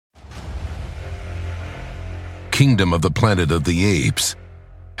Kingdom of the Planet of the Apes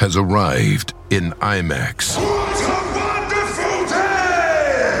has arrived in IMAX. What a wonderful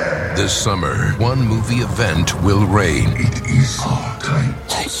day! This summer, one movie event will reign. It is our time.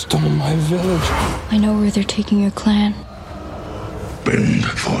 They stole my village. I know where they're taking your clan. Bend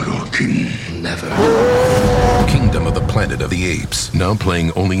for your king. Never. Kingdom of the Planet of the Apes, now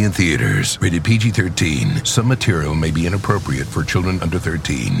playing only in theaters. Rated PG-13. Some material may be inappropriate for children under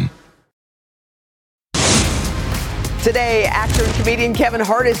 13. Today, actor and comedian Kevin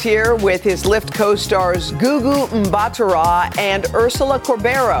Hart is here with his Lyft co-stars Gugu Mbatha and Ursula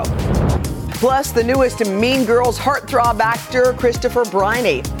Corbero. Plus, the newest Mean Girls heartthrob actor Christopher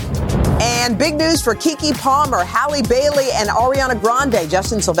Briney. And big news for Keke Palmer, Halle Bailey, and Ariana Grande.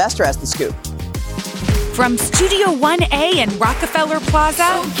 Justin Sylvester has the scoop. From Studio 1A in Rockefeller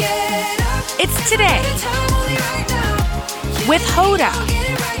Plaza, it's Today with Hoda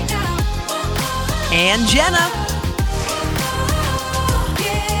And Jenna.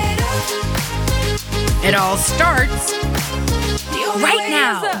 It all starts right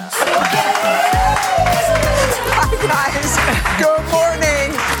now. Hi, guys. Good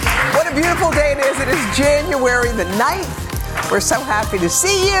morning. What a beautiful day it is. It is January the 9th. We're so happy to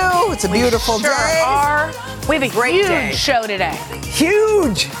see you. It's a beautiful We sure day. are. We have a Great huge day. show today.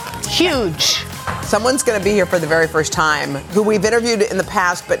 Huge. Huge. Someone's going to be here for the very first time who we've interviewed in the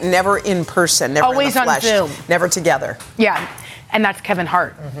past, but never in person, never Always in the on flesh, Zoom. never together. Yeah, and that's Kevin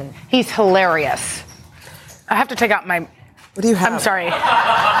Hart. He's hilarious. I have to take out my... What do you have? I'm sorry.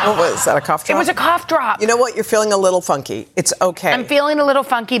 What was that, a cough drop? It was a cough drop. You know what? You're feeling a little funky. It's okay. I'm feeling a little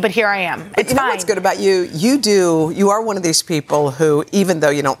funky, but here I am. But It's you know fine. what's good about you? You are one of these people who, even though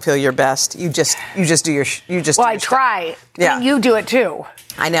you don't feel your best, you just do your Well, I try. Yeah. I mean, you do it too.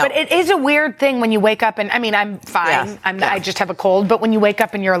 I know. But it is a weird thing when you wake up and, I mean, I'm fine. Yeah. I just have a cold. But when you wake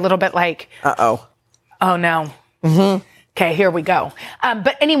up and you're a little bit like, Uh-oh. oh no. Mm-hmm. Okay, here we go.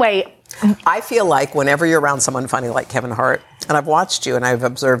 But anyway. I feel like whenever you're around someone funny like Kevin Hart, and I've watched you and I've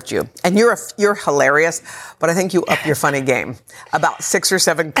observed you, and you're hilarious, but I think you up your funny game about 6 or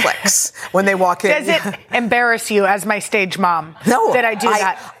 7 clicks when they walk in. Does it embarrass you as my stage mom? No, that I do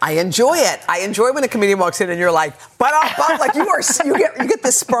that? I enjoy it. I enjoy when a comedian walks in and you're like, but like you get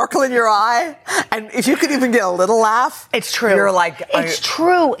this sparkle in your eye, and if you could even get a little laugh, It's true. You're like, it's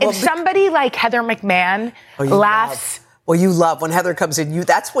true. If somebody like Heather McMahon laughs. Well, you love when Heather comes in.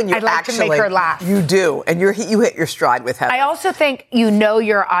 That's when you I'd like actually to make her laugh. You do, and you hit your stride with Heather. I also think you know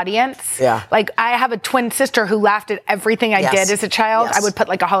your audience. Yeah. Like I have a twin sister who laughed at everything I did as a child. Yes. I would put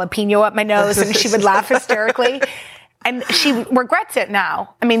like a jalapeno up my nose, and she would laugh hysterically. And she regrets it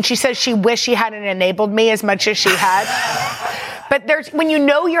now. I mean, she says she wished she hadn't enabled me as much as she had. But when you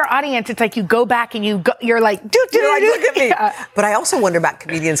know your audience, it's like you go back and you're like, look at me. Yeah. But I also wonder about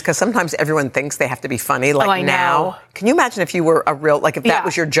comedians because sometimes everyone thinks they have to be funny. Like I now, know. Can you imagine if you were if that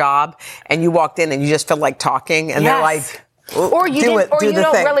was your job and you walked in and you just felt like talking and they're like, or you don't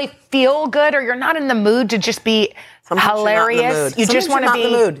thing. really feel good, or you're not in the mood to just be hilarious. You just want to be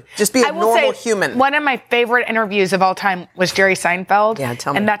in the mood. Just be a normal human. One of my favorite interviews of all time was Jerry Seinfeld. Yeah,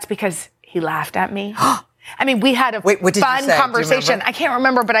 tell me. And that's because he laughed at me. I mean, we had a what did fun you say? conversation. I can't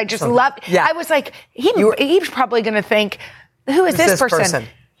remember, but I just loved. Yeah. I was like, he's probably going to think, who is this person?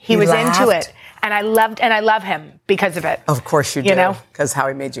 He was laughed. into it. And I love him because of it. Of course you do. You know? Because how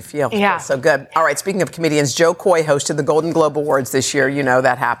he made you feel. Yeah. So good. All right, speaking of comedians, Joe Coy hosted the Golden Globe Awards this year. You know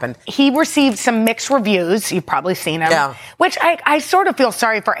that happened. He received some mixed reviews. You've probably seen them. Yeah. Which I sort of feel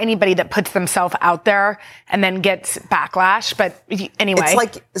sorry for anybody that puts themselves out there and then gets backlash. But anyway. It's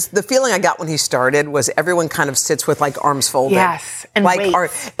like the feeling I got when he started was everyone kind of sits with like arms folded. Yes. And like,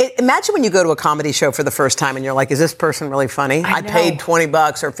 waits. imagine when you go to a comedy show for the first time and you're like, is this person really funny? I paid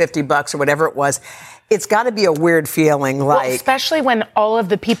 $20 or $50 or whatever it was. It's got to be a weird feeling, like... Well, especially when all of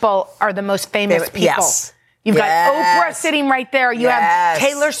the people are the most famous people. Yes. You've got Oprah sitting right there. You have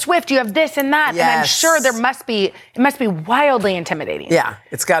Taylor Swift. You have this and that. Yes. And I'm sure it must be wildly intimidating. Yeah,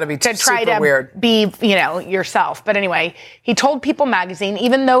 it's got to be to try super to weird. be, yourself. But anyway, he told People magazine,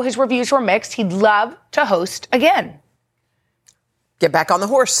 even though his reviews were mixed, he'd love to host again. Get back on the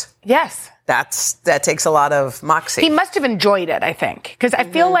horse. Yes. That takes a lot of moxie. He must have enjoyed it, I think. Because I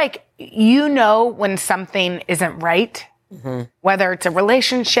feel like when something isn't right, whether it's a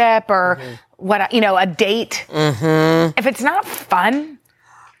relationship or a date. If it's not fun.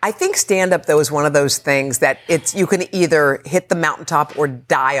 I think stand-up, though, is one of those things that you can either hit the mountaintop or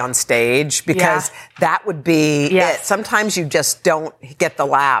die on stage because that would be it. Sometimes you just don't get the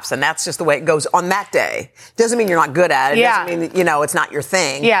laughs, and that's just the way it goes on that day. Doesn't mean you're not good at it. Yeah. Doesn't mean, it's not your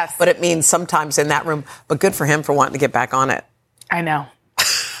thing. Yes. But it means sometimes in that room. But good for him for wanting to get back on it. I know.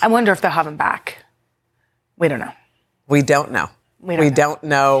 I wonder if they'll have him back. We don't know. We don't know. We don't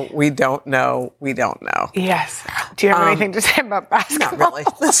know. We don't know. We don't know. Yes. Do you have anything to say about basketball? Not really.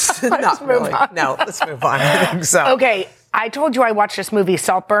 Let's move on. No, let's move on. I think so. Okay. I told you I watched this movie,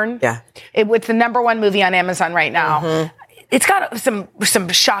 Saltburn. Yeah. It's the number one movie on Amazon right now. It's got some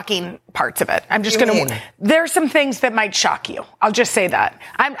shocking parts of it. I'm just going to. There's some things that might shock you. I'll just say that.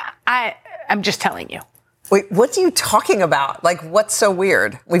 I'm just telling you. Wait, what are you talking about? Like, what's so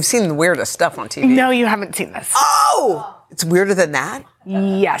weird? We've seen the weirdest stuff on TV. No, you haven't seen this. Oh! It's weirder than that?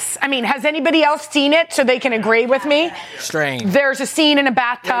 Yes. I mean, has anybody else seen it so they can agree with me? Strange. There's a scene in a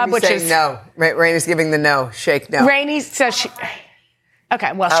bathtub, which is... no. Rainey's giving the no. Shake no. Rainey says she...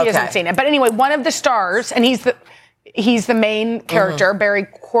 Okay, well, she hasn't seen it. But anyway, one of the stars, and he's the main character, Barry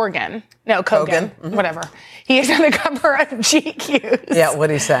Corgan. No, Kogan. Whatever. He is on the cover of GQ. Yeah,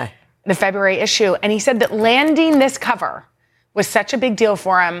 what'd he say? The February issue. And he said that landing this cover was such a big deal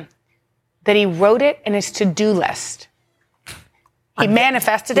for him that he wrote it in his to-do list. He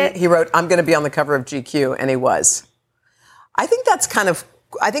manifested it. He wrote, I'm going to be on the cover of GQ, and he was. I think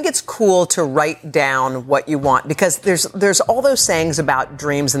it's cool to write down what you want, because there's all those sayings about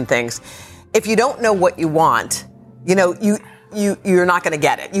dreams and things. If you don't know what you want, you're not going to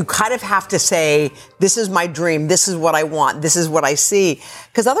get it. You kind of have to say, this is my dream, this is what I want, this is what I see.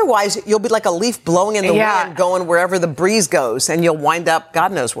 Because otherwise, you'll be like a leaf blowing in the wind, going wherever the breeze goes, and you'll wind up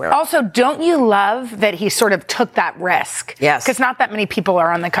God knows where. Also, don't you love that he sort of took that risk? Yes. Because not that many people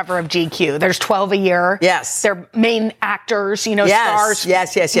are on the cover of GQ. There's 12 a year. Yes. They're main actors, yes. stars.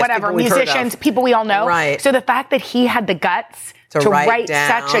 Yes. Whatever, people musicians, people we all know. Right. So the fact that he had the guts to write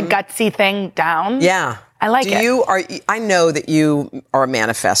such a gutsy thing down. Yeah. I like it. I know that you are a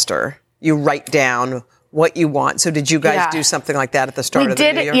manifester. You write down what you want. So did you guys do something like that at the start of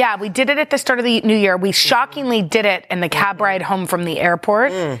the new year? Yeah, we did it at the start of the new year. We shockingly did it in the cab ride home from the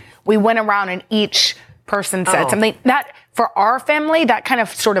airport. We went around and each person said something. That, for our family, that kind of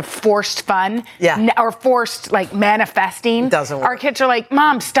sort of forced fun. Yeah. Or forced, like, manifesting. Doesn't work. Our kids are like,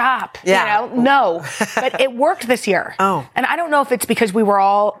 Mom, stop. Yeah. No. But it worked this year. Oh. And I don't know if it's because we were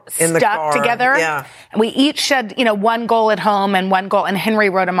all in the stuck car. together. Yeah. And we each said, one goal at home and one goal, and Henry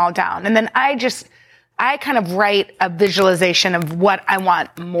wrote them all down. And then I kind of write a visualization of what I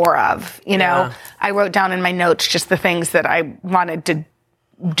want more of, Yeah. I wrote down in my notes just the things that I wanted to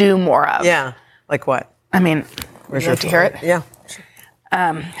do more of. Yeah. Like what? I mean, Where's you like to hear it? Yeah.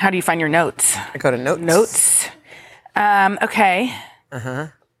 How do you find your notes? I go to notes. Notes. Okay.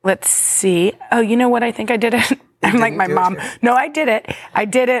 Let's see. Oh, you know what? I think I did it. I'm like my mom. No, I did it. I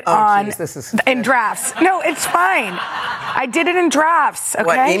did it in drafts. No, it's fine. I did it in drafts. Okay.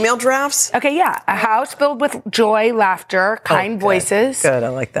 What, email drafts? Okay, yeah. A house filled with joy, laughter, kind voices. Good, I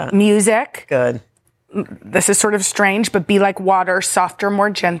like that. Music. Good. This is sort of strange, but be like water, softer, more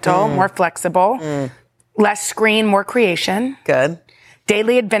gentle, more flexible. Less screen, more creation. Good.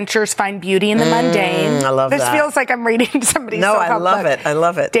 Daily adventures find beauty in the mundane. I love this that. This feels like I'm reading somebody's No, self-help I love book. it. I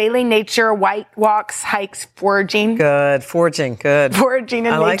love it. Daily nature, white walks, hikes, foraging. Good. Foraging. Good. Foraging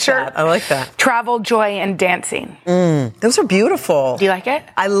in nature. I like that. Travel, joy, and dancing. Those are beautiful. Do you like it?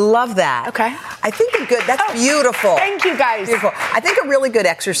 I love that. Okay. I think that's beautiful. Thank you, guys. Beautiful. I think a really good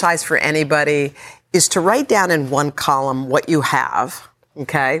exercise for anybody is to write down in one column what you have,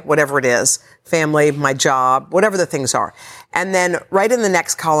 okay, whatever it is, family, my job, whatever the things are. And then write in the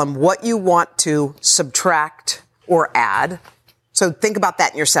next column what you want to subtract or add. So think about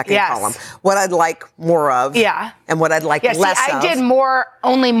that in your second column. What I'd like more of. Yeah. And what I'd like less of. I did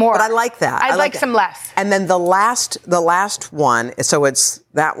only more. But I like that. I'd like some less. And then the last one, so it's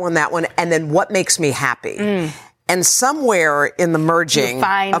that one, and then what makes me happy. And somewhere in the merging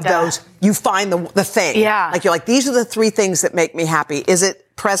of those, you find the thing. Yeah. Like you're like, these are the three things that make me happy. Is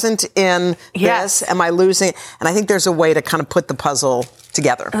it present in this? Am I losing? And I think there's a way to kind of put the puzzle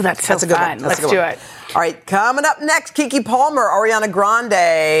together. Oh, that's a good one. Let's do it. All right, coming up next, Keke Palmer, Ariana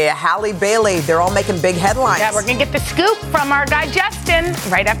Grande, Halle Bailey. They're all making big headlines. Yeah, we're going to get the scoop from our guy Justin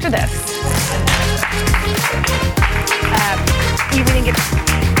right after this. You didn't get,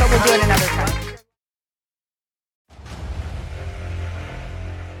 but we'll do it another time.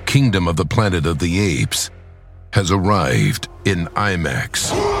 Kingdom of the Planet of the Apes has arrived in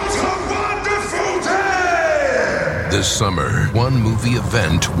IMAX. What a wonderful day! This summer, one movie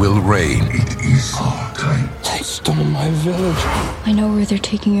event will reign. It is our time. They stole my village. I know where they're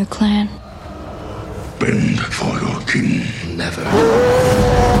taking your clan. Bend for your king. Never.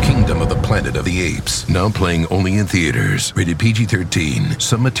 Kingdom of the Planet of the Apes, now playing only in theaters. Rated PG-13.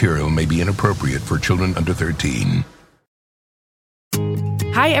 Some material may be inappropriate for children under 13.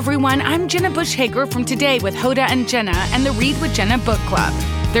 Hi, everyone. I'm Jenna Bush Hager from Today with Hoda and Jenna and the Read with Jenna Book Club.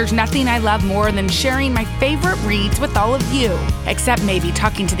 There's nothing I love more than sharing my favorite reads with all of you, except maybe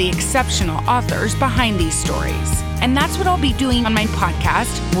talking to the exceptional authors behind these stories. And that's what I'll be doing on my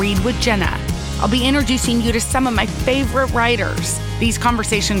podcast, Read with Jenna. I'll be introducing you to some of my favorite writers. These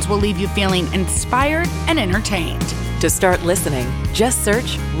conversations will leave you feeling inspired and entertained. To start listening, just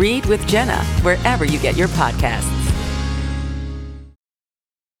search Read with Jenna wherever you get your podcasts.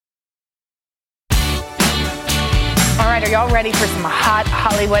 All right, are y'all ready for some hot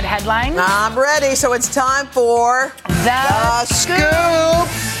Hollywood headlines? I'm ready, so it's time for The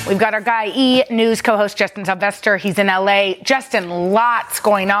Scoop. We've got our guy, E! News co-host Justin Sylvester. He's in L.A. Justin, lots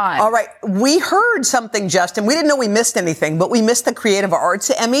going on. All right, we heard something, Justin. We didn't know we missed anything, but we missed the Creative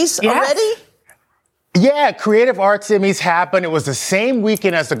Arts Emmys already? Yeah, Creative Arts Emmys happened. It was the same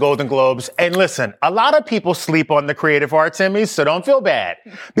weekend as the Golden Globes. And listen, a lot of people sleep on the Creative Arts Emmys, so don't feel bad.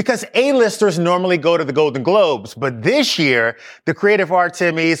 Because A-listers normally go to the Golden Globes. But this year, the Creative Arts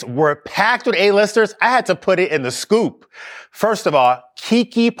Emmys were packed with A-listers. I had to put it in the scoop. First of all,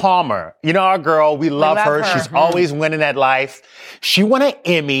 Keke Palmer. You know our girl. We love her. She's always winning at life. She won an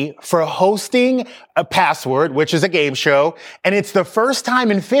Emmy for hosting a Password, which is a game show. And it's the first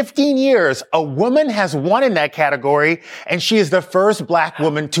time in 15 years a woman has won in that category. And she is the first Black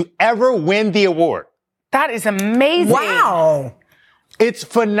woman to ever win the award. That is amazing. Wow. It's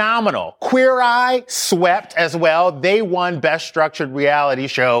phenomenal. Queer Eye swept as well. They won Best Structured Reality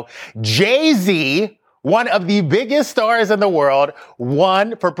Show. Jay-Z, one of the biggest stars in the world,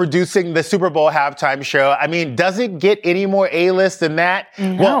 won for producing the Super Bowl halftime show. I mean, does it get any more A-list than that?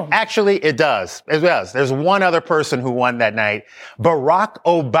 No. Well, actually, it does. It does. There's one other person who won that night. Barack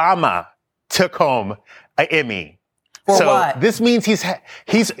Obama took home an Emmy. For what? This means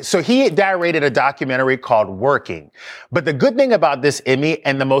he narrated a documentary called Working. But the good thing about this Emmy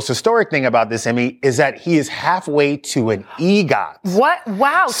and the most historic thing about this Emmy is that he is halfway to an EGOT. What?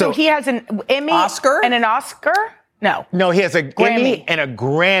 Wow. So he has an Emmy Oscar? and an Oscar? No, he has a Grammy. Emmy and a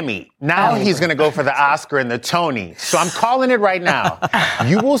Grammy. Now he's going to go for the Oscar and the Tony. So I'm calling it right now.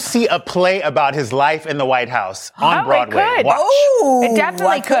 You will see a play about his life in the White House on Broadway. It could. Watch. Oh, It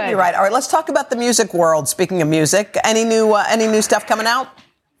definitely could be right. All right, let's talk about the music world. Speaking of music, any new stuff coming out?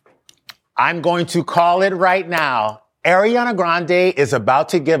 I'm going to call it right now. Ariana Grande is about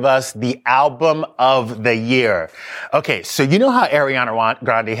to give us the album of the year. Okay, so you know how Ariana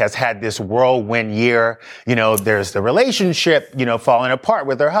Grande has had this whirlwind year. You know, there's the relationship, falling apart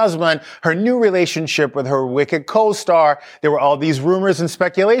with her husband, her new relationship with her Wicked co-star. There were all these rumors and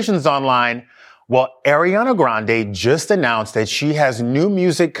speculations online. Well, Ariana Grande just announced that she has new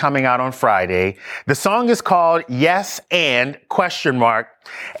music coming out on Friday. The song is called Yes and ?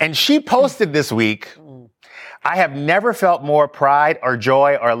 And she posted this week, I have never felt more pride or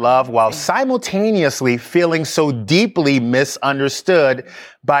joy or love while simultaneously feeling so deeply misunderstood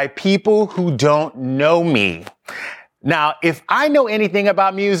by people who don't know me. Now, if I know anything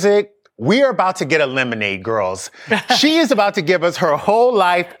about music, we are about to get a lemonade, girls. She is about to give us her whole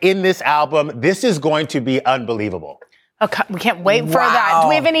life in this album. This is going to be unbelievable. Okay, we can't wait for that. Do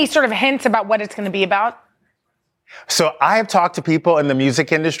we have any sort of hints about what it's going to be about? So I have talked to people in the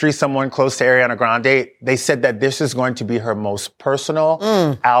music industry, someone close to Ariana Grande. They said that this is going to be her most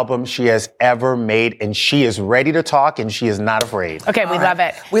personal album she has ever made, and she is ready to talk, and she is not afraid. Okay, we love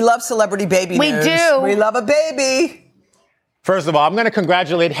it. We love celebrity baby news. We do. We love a baby. First of all, I'm going to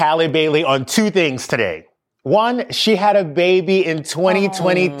congratulate Halle Bailey on two things today. One, she had a baby in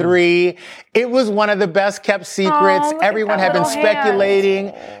 2023. It was one of the best kept secrets. Everyone had been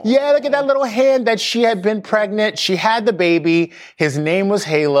speculating. Yeah, look at that little hand that she had been pregnant. She had the baby. His name was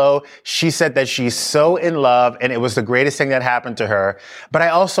Halo. She said that she's so in love and it was the greatest thing that happened to her. But I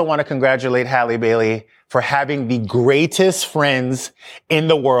also want to congratulate Halle Bailey for having the greatest friends in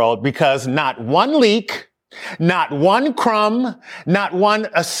the world, because not one leak, not one crumb,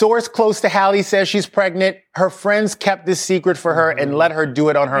 a source close to Halle says she's pregnant. Her friends kept this secret for her and let her do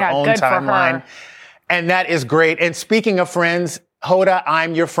it on her own timeline. And that is great. And speaking of friends, Hoda,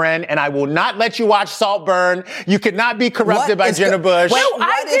 I'm your friend, and I will not let you watch Saltburn. You cannot be corrupted by Jenna Bush.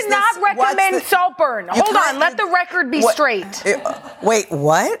 I did not recommend Saltburn. Hold on, let the record be straight. Wait,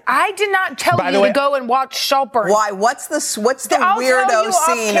 what? I did not tell you to go and watch Saltburn. Why? What's the weirdo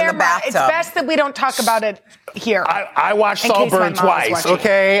scene in the bathtub? It's best that we don't talk about it here. I watched Saltburn twice,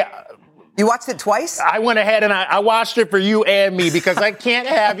 okay? You watched it twice? I went ahead and I watched it for you and me because I can't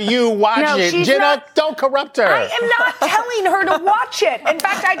have you watch it. Jenna, don't corrupt her. I am not telling her to watch it. In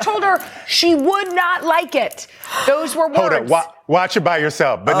fact, I told her she would not like it. Those were words. Hoda, Watch it by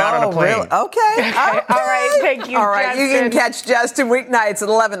yourself, but not on a plane. Really? Okay. All right. Thank you, All right. Justin. You can catch Justin weeknights at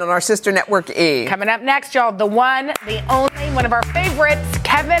 11 on our sister network E. Coming up next, y'all, the one, the only, one of our favorites,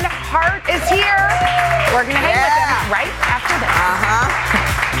 Kevin Hart is here. We're going to hang with him right after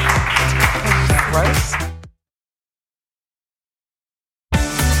this. Gross.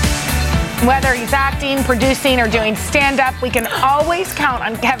 Whether he's acting, producing, or doing stand-up, we can always count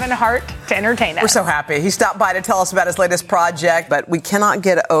on Kevin Hart to entertain us. We're so happy. He stopped by to tell us about his latest project, but we cannot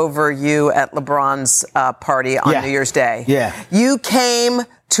get over you at LeBron's party on New Year's Day. Yeah. You came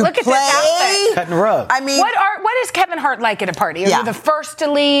to Look at play. this outfit. Cutting rug. I mean, what is Kevin Hart like at a party? Are you the first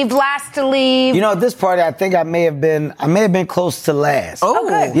to leave, last to leave? You know, at this party, I think I may have been close to last. Oh,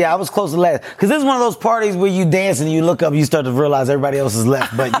 good. Yeah, I was close to last. Because this is one of those parties where you dance and you look up and you start to realize everybody else is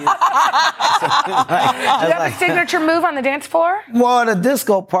left. But you, do you have a signature move on the dance floor? Well, at a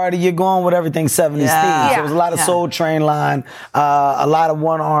disco party, you're going with everything 70s themed. So it was a lot of Soul Train line, a lot of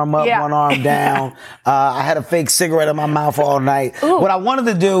one arm up, one arm down. I had a fake cigarette in my mouth all night. Ooh. What I wanted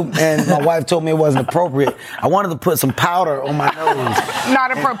to do, and my wife told me it wasn't appropriate, I wanted to put some powder on my nose. Not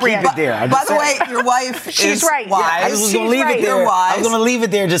appropriate. Keep it there. By the way, your wife She's is right. wise. I just was going to leave it there. You're wise. I was going to leave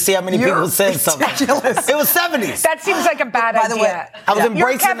it there and just see how many people said something. Ridiculous. It was 70s. That seems like a bad By the idea. way, I was You're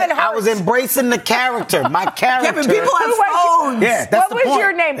embracing Kevin I Hart. was embracing the character. My character. Kevin, people have phones. Yeah, that's the What was point.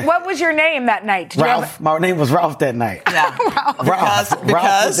 your name? What was your name that night? Did you have Ralph. My name was Ralph that night. Yeah. Ralph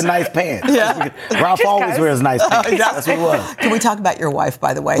with the nice pants. Yeah. Ralph Just always guys. wears nice pants. That's what it was. Can we talk about your wife,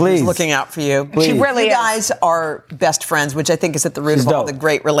 by the way, Please. who's looking out for you? Please. She really You is. guys are best friends, which I think is at the root She's of all dope. the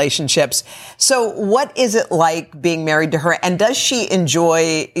great relationships. So what is it like being married to her? And does she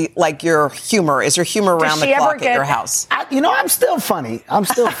enjoy, like, your humor? Is there humor around the she ever clock at get- your house? I'm still funny.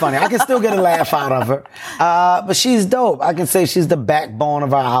 I can still get a laugh out of her. But she's dope. I can say she's the backbone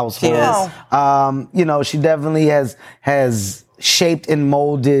of our household. She definitely has shaped and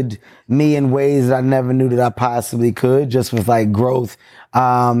molded me in ways that I never knew that I possibly could, just with like growth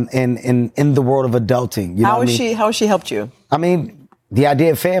in the world of adulting. You know what I mean? How has she helped you? I mean, the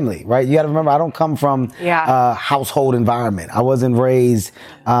idea of family, right? You got to remember, I don't come from a household environment. I wasn't raised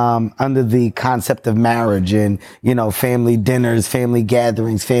under the concept of marriage and, family dinners, family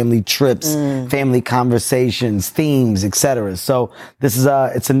gatherings, family trips, family conversations, themes, etc. So this is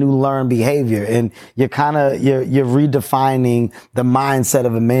it's a new learned behavior, and you're redefining the mindset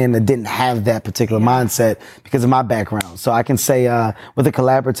of a man that didn't have that particular mindset because of my background. So I can say with a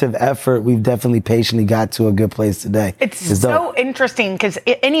collaborative effort, we've definitely patiently got to a good place today. It's so interesting because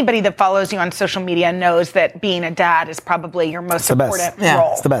anybody that follows you on social media knows that being a dad is probably your most important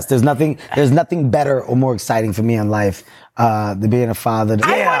role. It's the best. There's nothing better or more exciting for me in life than being a father.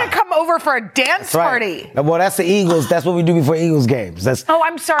 I want to come over for a dance party. Well, that's the Eagles. That's what we do before Eagles games.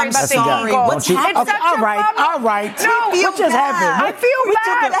 I'm sorry about the Eagles. What's It's okay, such a all right. No, What just happened? I feel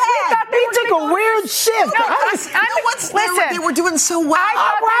bad. We took a weird shift. Listen, they were doing so well.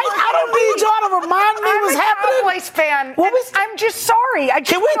 I don't need y'all to remind me what's happening. I'm a Cowboys fan. I'm just sorry.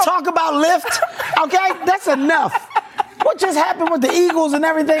 Can we talk about lift? Okay, that's enough. What just happened with the Eagles and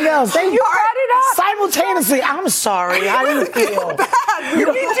everything else? You brought it up. Simultaneously, I'm sorry. I didn't feel bad. We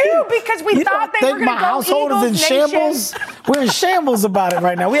do, because we thought they were going to go my household Eagles is in shambles? We're in shambles about it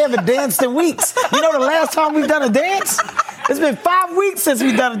right now. We haven't danced in weeks. You know the last time we've done a dance? It's been 5 weeks since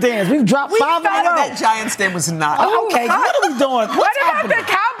we've done a dance. We've dropped 5 in a row. That Giants game was not. Okay, what are we doing? What about the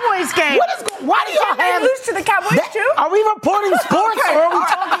Cowboys game? Why do y'all have... They lose to the Cowboys, too? Are we reporting sports or are we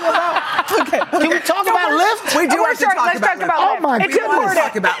talking about... Can we talk about lift? We do have to talk Let's talk about lift. Oh, my It's goodness. important.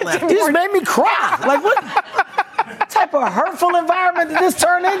 Talk about lift. You just made me cry. Like, what type of hurtful environment did this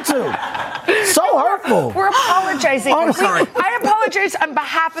turn into? So hurtful. We're apologizing. I'm sorry. I apologize on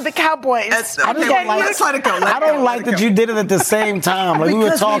behalf of the Cowboys. Let's let it go. I don't like that you did it at the same time. Like, we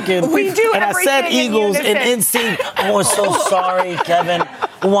were talking. We do and I said everything in Eagles and unison. NC. Oh, we're so sorry, Kevin.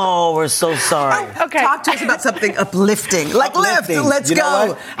 Whoa, we're so sorry. Okay. Talk to us about something uplifting. Like Uplifting. lift. Let's You know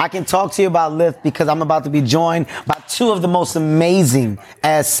go. what? I can talk to you about Lyft because I'm about to be joined by two of the most amazing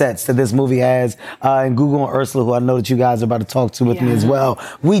assets that this movie has. And Google and Ursula, who I know that you guys are about to talk to with me as well.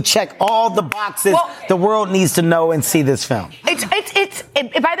 We check all the boxes the world needs to know and see this film. By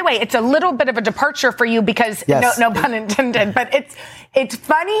the way, it's a little bit of a departure for you because no pun intended, but it's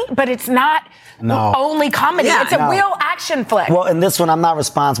funny, but it's not only comedy. Yeah. It's a real action flick. Well, in this one, I'm not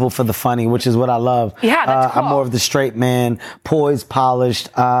responsible for the funny, which is what I love. Yeah, that's cool. I'm more of the straight man, poised, polished.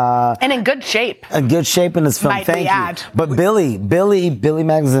 And in good shape. In good shape in this film. Might Thank we you. add. But Billy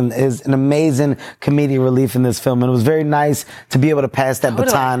Magnuson is an amazing comedic relief in this film. And it was very nice to be able to pass that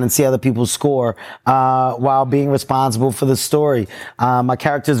baton and see other people score while being responsible for the story. I my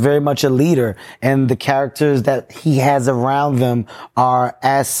character is very much a leader, and the characters that he has around them are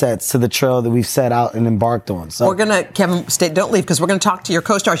assets to the trail that we've set out and embarked on. So we're gonna, Kevin, don't leave, because we're gonna talk to your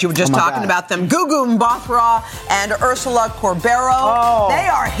co-stars. You were just talking about them, Gugu Mbatha and Ursula Corbero. Oh. They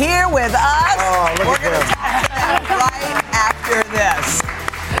are here with us. Oh, we're gonna talk to them right after this.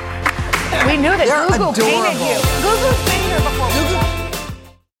 We knew that They're Google adorable. painted you. Google's been here before.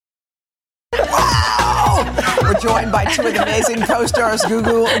 Wow! We're joined by two of the amazing co-stars,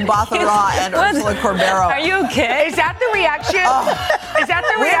 Gugu Mbatha and Ursula Corbero. Are you okay? Is that the reaction? Is that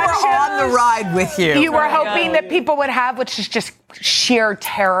the reaction? We were on the ride with you. You were hoping that people would have, which is just sheer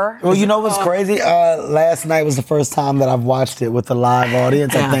terror. Well, you know what's crazy? Last night was the first time that I've watched it with a live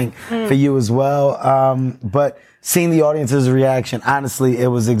audience, I think, for you as well. But seeing the audience's reaction, honestly, it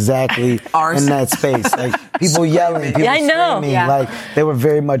was exactly in that space. Like, people yelling, people screaming. Like, they were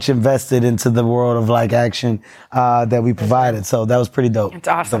very much invested into the world of, like, action that we provided. So that was pretty dope. It's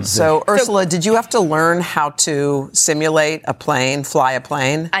awesome. So, Ursula, did you have to learn how to simulate a plane, fly a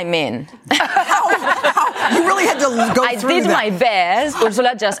plane? I mean, you really had to go through I did my best.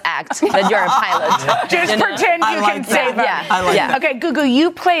 Ursula, just act that you're a pilot. Just pretend you can save them. Yeah. Okay, Gugu,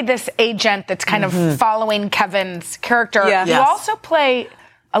 you play this agent that's kind of following Kevin's character. Yeah. You also play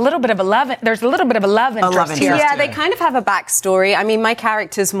a little bit of a love. There's a little bit of a love interest here. Yeah, they kind of have a backstory. I mean, my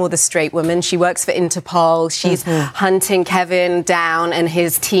character's more the straight woman. She works for Interpol. She's hunting Kevin down and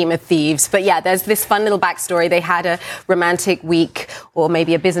his team of thieves. But yeah, there's this fun little backstory. They had a romantic week, or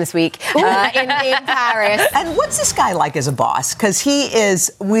maybe a business week, in Paris. And what's this guy like as a boss? Because he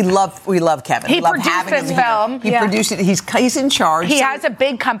is. We love Kevin. He we love produced having this him film. Here. He produced it. He's in charge. He has a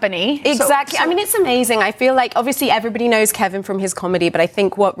big company. Exactly. I mean, it's amazing. I feel like obviously everybody knows Kevin from his comedy, but I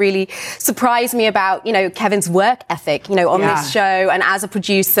think what really surprised me about, Kevin's work ethic, on this show, and as a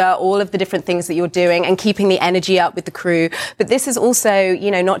producer, all of the different things that you're doing and keeping the energy up with the crew. But this is also,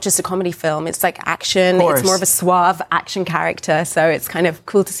 not just a comedy film. It's like action. It's more of a suave action character. So it's kind of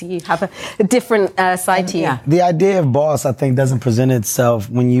cool to see you have a different side to you. The idea of boss, I think, doesn't present itself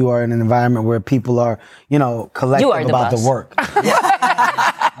when you are in an environment where people are, collective about the work.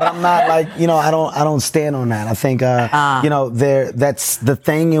 But I'm not like, I don't stand on that. I think, that's the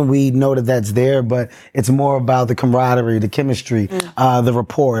thing, and we know that that's there, but it's more about the camaraderie, the chemistry, the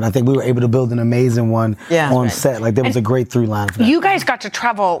rapport. And I think we were able to build an amazing one on set. Like, there was a great through line for that. You guys got to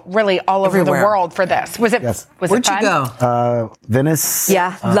travel really all over the world for this. Was it? Yes. Was Where'd it fun? you go? Venice.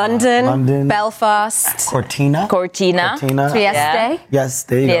 Yeah, London, Belfast, Cortina, Trieste. Yes,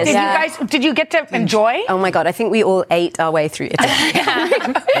 there you go. Did you get to enjoy? Oh my God, I think we all ate our way through Italy.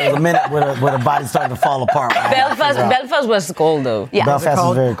 There was a minute where the body started to fall apart. Belfast was cold though. Yeah. Belfast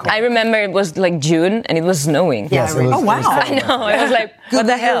is very cold. I remember it was like June and it was snowing. Yes, it was, oh, wow. I know. It was like, what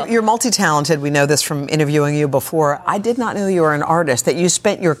the hell? You're multi-talented. We know this from interviewing you before. I did not know you were an artist, that you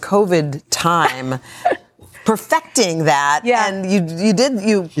spent your COVID time perfecting that. Yeah. And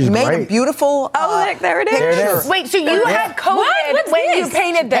you made a beautiful look, there it is. There it is. Wait, so you had COVID when you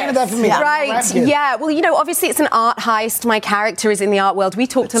painted this? Painted that for me. Right, yeah. Well, obviously it's an art heist. My character is in the art world. We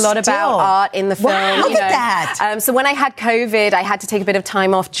talked a lot about art in the film. Wow, look at that. So when I had COVID, I had to take a bit of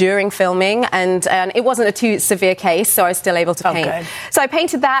time off during filming, and it wasn't a too severe case, so I was still able to paint. Good. So I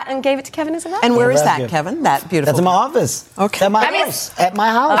painted that and gave it to Kevin as a gift. And where is that's that, good. Kevin? That beautiful. That's in my office. Okay. At my house. At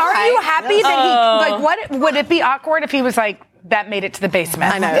my house. Are you happy that he, what would it be awkward if he was like, that made it to the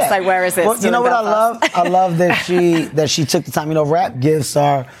basement? I know. It's like, where is it? Well, you know what I love? I love that she took the time. Wrap gifts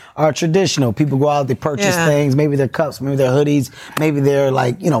are traditional. People go out, they purchase things. Maybe they're cups, maybe they're hoodies, maybe they're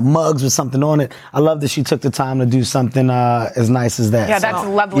like, mugs with something on it. I love that she took the time to do something as nice as that. Yeah, that's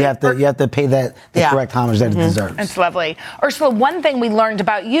lovely. You have to pay that the correct homage that it deserves. It's lovely. Ursula, one thing we learned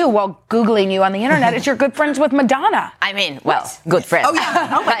about you while Googling you on the internet is you're good friends with Madonna. I mean, good friend. Oh,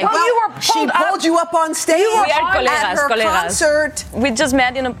 yeah. Oh, my Like, God. you were She pulled you up on stage. We are at her concert. We just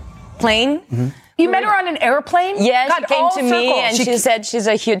met in a plane. You met her on an airplane? Yeah, God, she came all to me circles. and she said she's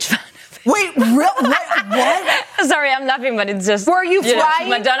a huge fan. Wait, what? Sorry, I'm laughing, but it's just... Were you flying?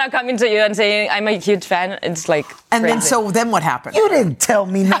 Madonna coming to you and saying, I'm a huge fan. It's like And crazy. then what happened? You didn't tell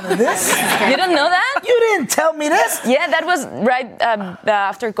me none of this. You don't know that? You didn't tell me this. Yeah, that was right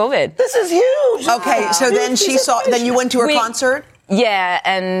after COVID. This is huge. Okay, so then then you went to her concert? Yeah,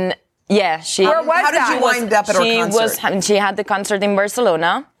 and she... Where was How did that? you wind up at her concert? She had the concert in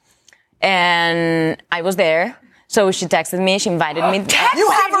Barcelona, and I was there. So she texted me, she invited me. You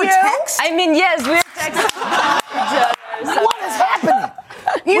have her text? I mean, yes, we're texting each other. What is happening?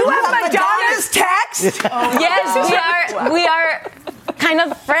 You have Madonna's text? Yes, we are kind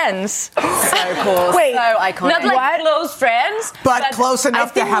of friends. So cool. Wait, so iconic. Not like close friends, but close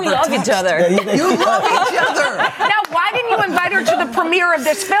enough to have we her love text. each other. You love each other. Now, why didn't you invite invite her to the premiere of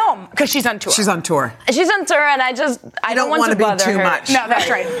this film because she's on tour. She's on tour. She's on tour, and I don't want to be bother too her. much. No, that's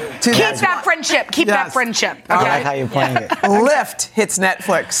right. Keep that friendship. Keep that friendship. Okay? I like how you're playing it. Lift hits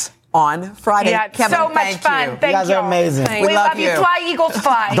Netflix on Friday. Yeah, Kevin, so much thank fun. you. Thank You guys are amazing. We love you. Fly, Eagles,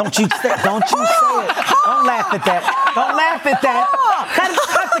 fly. Don't you say it. Don't laugh at that. Don't laugh at that.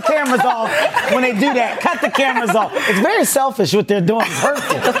 Cut the cameras off when they do that. Cut the cameras off. It's very selfish what they're doing. It's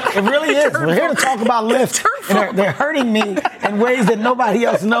hurtful. It really is. We're here to talk about Lyft. And they're hurting me in ways that nobody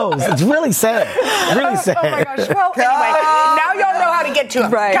else knows. It's really sad. Really sad. Oh my gosh. Well, anyway, now y'all know how to get to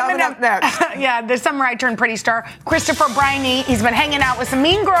him. Right. Coming up next. Yeah, this summer I turned pretty star. Christopher Briney. He's been hanging out with some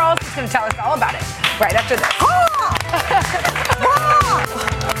mean girls. He's going to tell us all about it. Right after this.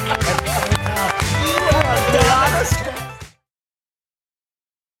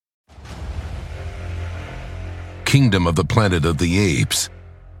 Kingdom of the Planet of the Apes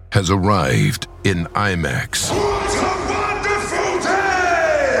has arrived in IMAX. What a wonderful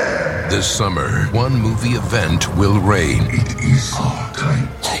day! This summer, one movie event will reign. It is our time.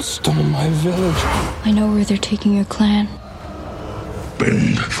 They stole my village. I know where they're taking your clan.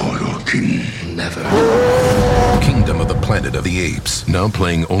 Bend for your king. Never. Kingdom of the Planet of the Apes, now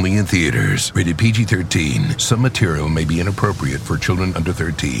playing only in theaters. Rated PG-13. Some material may be inappropriate for children under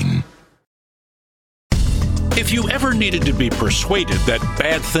 13. If you ever needed to be persuaded that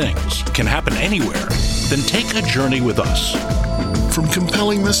bad things can happen anywhere, then take a journey with us. From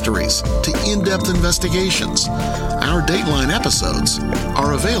compelling mysteries to in-depth investigations, our Dateline episodes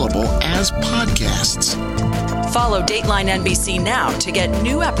are available as podcasts. Follow Dateline NBC now to get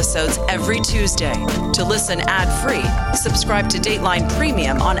new episodes every Tuesday. To listen ad-free, subscribe to Dateline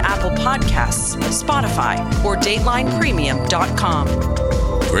Premium on Apple Podcasts, Spotify, or DatelinePremium.com.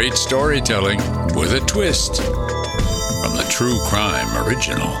 Great storytelling with a twist from the True Crime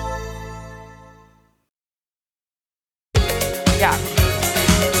Original. Yeah.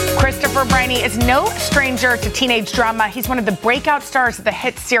 Christopher Briney is no stranger to teenage drama. He's one of the breakout stars of the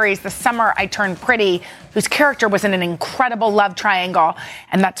hit series The Summer I Turned Pretty, whose character was in an incredible love triangle,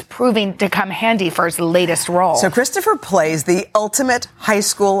 and that's proving to come handy for his latest role. So Christopher plays the ultimate high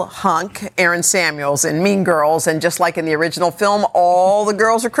school hunk, Aaron Samuels, in Mean Girls, and just like in the original film, all the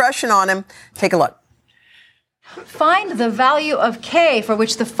girls are crushing on him. Take a look. Find the value of k for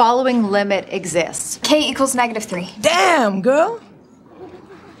which the following limit exists. K equals -3. Damn, girl.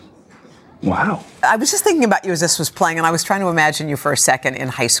 Wow. I was just thinking about you as this was playing, and I was trying to imagine you for a second in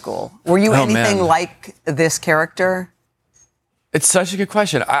high school. Were you anything like this character? It's such a good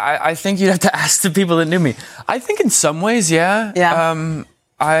question. I think you'd have to ask the people that knew me. I think in some ways, yeah. Yeah.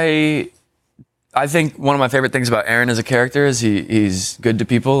 I think one of my favorite things about Aaron as a character is he's good to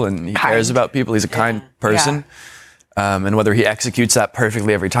people and he cares about people. He's a kind person. Yeah. And whether he executes that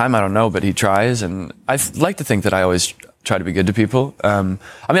perfectly every time, I don't know, but he tries. And I like to think that I always try to be good to people. I mean,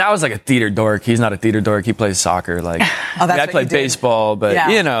 I was like a theater dork. He's not a theater dork. He plays soccer. Like, I played baseball, but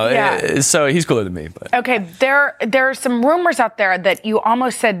so he's cooler than me. But. Okay, there are some rumors out there that you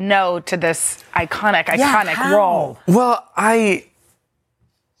almost said no to this iconic role. Well,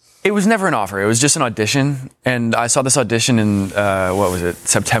 it was never an offer. It was just an audition, and I saw this audition in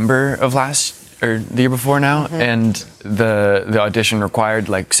September of the year before now, and the audition required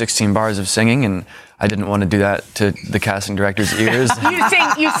like 16 bars of singing, and I didn't want to do that to the casting director's ears.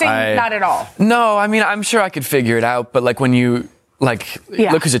 You sing not at all. No, I mean, I'm sure I could figure it out, but like when you look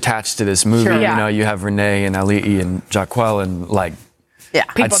who's attached to this movie. You know, you have Renee and Ali and Jacquel, and like. Yeah,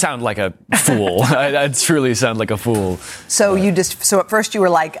 I'd sound like a fool. I'd truly sound like a fool. So at first you were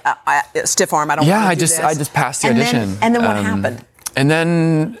like stiff arm. I don't. want to do this. I just passed the audition. And then what happened? And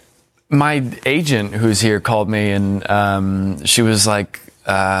then my agent, who's here, called me, and she was like,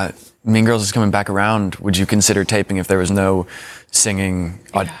 "Mean Girls is coming back around. Would you consider taping if there was no singing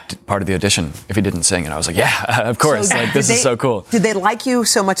part of the audition if he didn't sing?" And I was like, yeah, of course. So this is so cool. Did they like you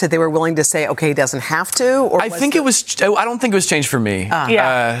so much that they were willing to say, okay, he doesn't have to? Or I don't think it was changed for me.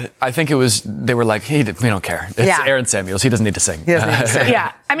 I think it was, they were like, hey, we don't care. It's Aaron Samuels. He doesn't need to sing.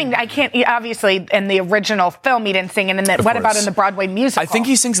 Yeah. I mean, I can't, obviously, in the original film, he didn't sing. And then what about in the Broadway musical? I think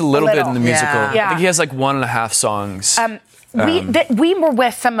he sings a little bit in the musical. Yeah. I think he has like 1.5 songs. We were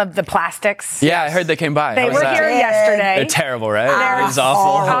with some of the Plastics. Yeah, I heard they came by. They were here yesterday. They're terrible, right? It's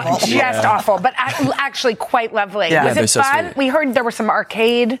awful. Just awful, but actually quite lovely. Yeah. Was it fun? Sweet. We heard there was some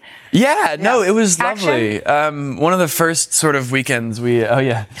arcade. Yeah, no, it was lovely. One of the first sort of weekends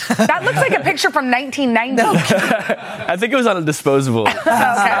That looks like a picture from 1990. I think it was on a disposable.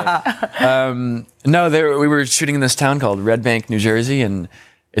 We were shooting in this town called Red Bank, New Jersey, and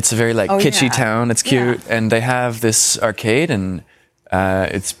it's a very kitschy town. It's cute, and they have this arcade, and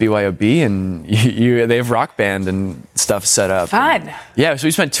It's BYOB, and they have rock band and stuff set up. Fun. Yeah, so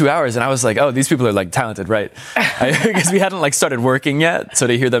we spent 2 hours, and I was like, oh, these people are like talented, right? Because we hadn't like started working yet, so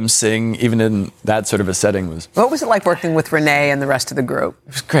to hear them sing, even in that sort of a setting, was. What was it like working with Renee and the rest of the group?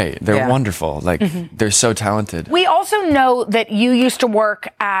 It was great. They're wonderful. Like they're so talented. We also know that you used to work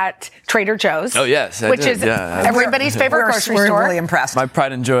at Trader Joe's. Oh yes, which is everybody's favorite grocery store. We're really impressed. My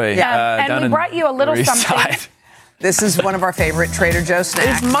pride and joy. Yeah, and we brought you a little something. This is one of our favorite Trader Joe's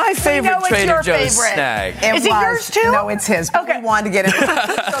snacks. It's my favorite Trader Joe's snack. Is it yours too? No, it's his. But we wanted to get it. So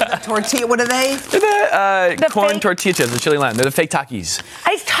the tortilla, what are they? They're the corn tortilla chips, the chili lime. They're the fake Takis.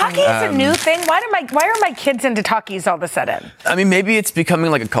 Is Takis a new thing? Why are my kids into Takis all of a sudden? I mean, maybe it's becoming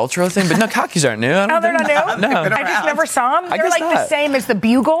like a cultural thing, but no, Takis aren't new. They're not new? No. I just never saw them. They're like not. the same as the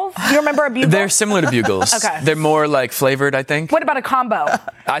Bugles. Do you remember a Bugle? They're similar to Bugles. Okay. They're more like flavored, I think. What about a combo?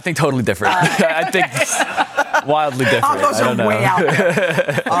 I think totally different. I think wildly different. I don't know. Way out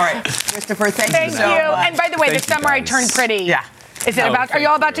there. All right, Christopher, thank you so much. And by the way, this summer I turned pretty. Yeah. Is it about? Are you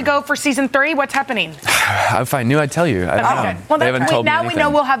all about to go for season 3? What's happening? If I knew, I'd tell you. I don't know. Well, they haven't told me now anything. we know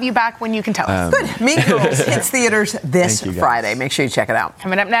we'll have you back when you can tell us. Good. Mean Girls hits theaters this Friday. Make sure you check it out.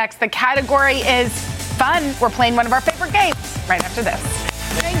 Coming up next, the category is fun. We're playing one of our favorite games right after this.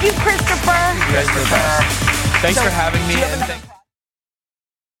 Thank you, Christopher. You guys are the best. Thanks for having me.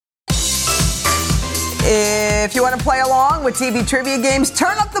 If you want to play along with TV trivia games,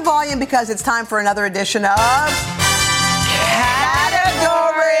 turn up the volume because it's time for another edition of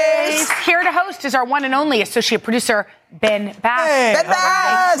Categories. Here to host is our one and only associate producer, Ben Bass. Hey, Ben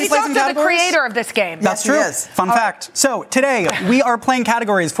Bass. He's also the creator of this game. That's true. Fun fact. So today we are playing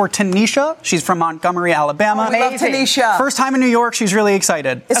categories for Tanisha. She's from Montgomery, Alabama. I love Tanisha. First time in New York. She's really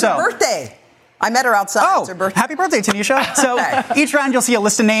excited. It's her birthday. I met her outside. Oh, it's her birthday. Happy birthday, Tanisha. So each round you'll see a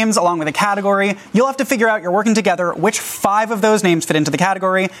list of names along with a category. You'll have to figure out, you're working together, which 5 of those names fit into the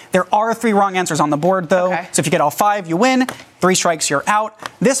category. There are 3 wrong answers on the board, though. So if you get all 5, you win. 3 strikes, you're out.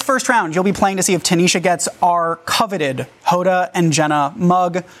 This first round, you'll be playing to see if Tanisha gets our coveted Hoda and Jenna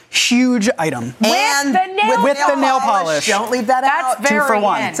mug. Huge item. And with the nail polish. Don't leave that out. That's very 2 for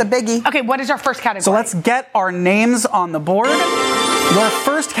 1. It's a biggie. Okay, what is our first category? So let's get our names on the board. Your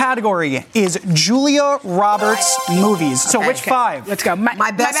first category is Julia Roberts movies. So which 5? Let's go.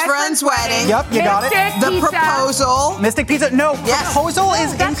 My best friend's wedding. Yep, you got it. The Proposal. Mystic Pizza. No, Proposal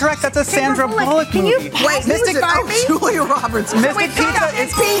is incorrect. That's a Sandra Bullock movie. Wait, Mystic Julia Roberts. Mystic Pizza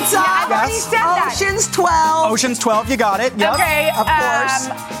is Pizza. Yeah, I've already said that. Ocean's 12. Ocean's 12. You got it. Yep. Okay, of course.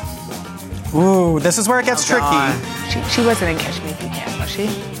 Ooh, this is where it gets tricky. She wasn't in Catch Me If You Can, was she?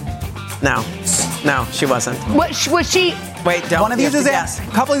 No, she wasn't. What was she? Wait, don't. One of these is a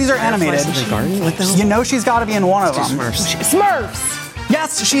couple of these are animated. You know she's got to be in one of them. Smurfs.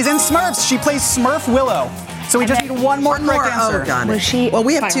 Yes, she's in Smurfs. She plays Smurf Willow. So we just need one more correct answer. Oh, got it. Well,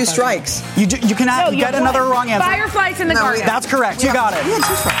 we have 2 strikes. You can get another wrong answer. Fireflies in the garden. That's correct. You got it. We had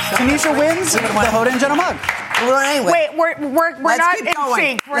 2 strikes. Tanisha wins the Hoda and Jenna mug. Well, anyway. Wait, we're not in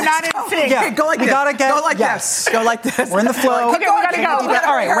sync. We're not in sync. Yeah, go like you this. gotta get, Go like this. Go like this. We're in the flow. Okay, we gotta go.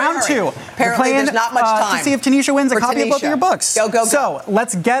 All right, round 2. Apparently, there's not much time. To see if Tanisha wins a copy of both of your books. Go. So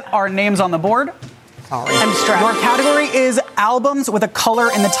let's get our names on the board. I'm stressed. Your category is albums with a color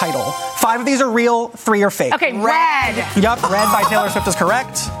in the title. 5 of these are real, 3 are fake. Okay, Red. Yep, Red by Taylor Swift is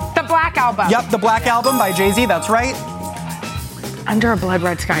correct. The Black Album. Yep, The Black Album by Jay-Z, that's right. Under a Blood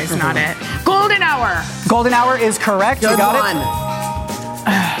Red Sky is not it. Golden Hour. Golden Hour is correct. Good you got one. it.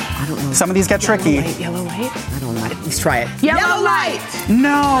 I don't know. Some of these get tricky. Yellow Light. I don't know. Let's try it. Yellow Light.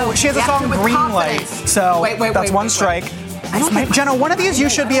 No, she has a song Green Light. So that's one strike. Jenna, one of these you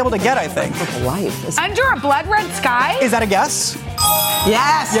should be able to get, I think. Under a Blood Red Sky? Is that a guess?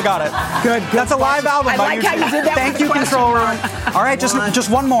 Yes. You got it. Good. That's a live album. I like how you did that. Thank you, control room. All right, just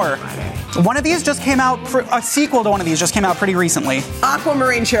one more. One of these just came out, a sequel to one of these just came out pretty recently.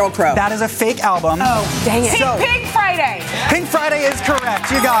 Aquamarine, Sheryl Crow. That is a fake album. Oh, dang it. Pink Friday. Pink Friday is correct.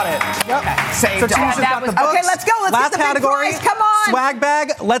 You got it. Yep. So Tanisha's got the books. Okay, let's go. Let's Last get the category. big prize. Come on. Swag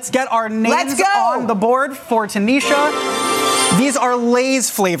bag. Let's get our names on the board for Tanisha. These are Lay's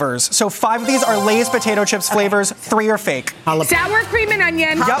flavors. So 5 of these are Lay's potato chips flavors. 3 are fake. Sour cream and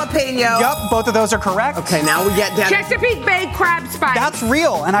onion. Jalapeno. Yep, both of those are correct. Okay, now we get down. Chesapeake Bay crab spice. That's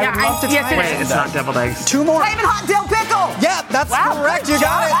real, and I would love to try it. Yes, it is. It's not deviled eggs. 2 more. Flamin' hot dill pickle. Yeah, that's correct. You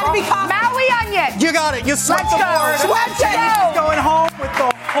got it. Maui onion. You got it. You swept the board. Let's go. Going home with the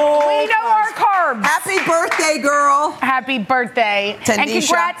whole. We know our carbs. Happy birthday, girl. Happy birthday. Tanisha. And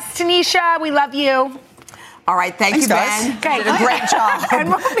congrats, Tanisha. We love you. All right, thank you, Ben. Okay. You did a great job. And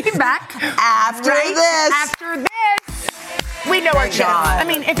we'll be back after this. After this. We know our chips. I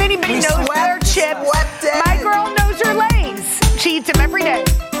mean, if anybody knows their chips, my girl knows her Lays. She eats him every day.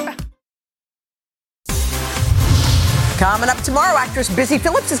 Coming up tomorrow, actress Busy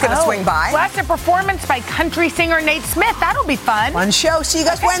Phillips is going to swing by. Plus a performance by country singer Nate Smith. That'll be fun. Fun show. See you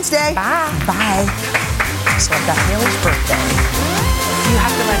guys Wednesday. Bye. Bye. So I've got Haley's birthday. You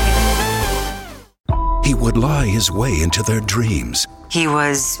have to let him. He would lie his way into their dreams. He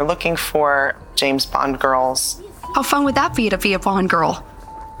was looking for James Bond girls. How fun would that be to be a Bond girl?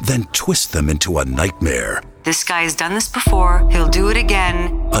 Then twist them into a nightmare. This guy has done this before. He'll do it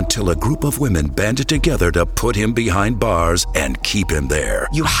again. Until a group of women banded together to put him behind bars and keep him there.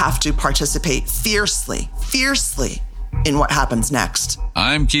 You have to participate fiercely in what happens next.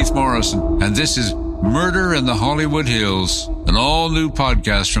 I'm Keith Morrison, and this is Murder in the Hollywood Hills, an all-new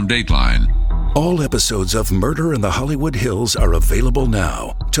podcast from Dateline. All episodes of Murder in the Hollywood Hills are available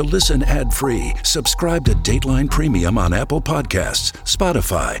now. To listen ad-free, subscribe to Dateline Premium on Apple Podcasts,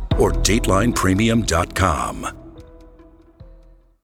 Spotify, or DatelinePremium.com.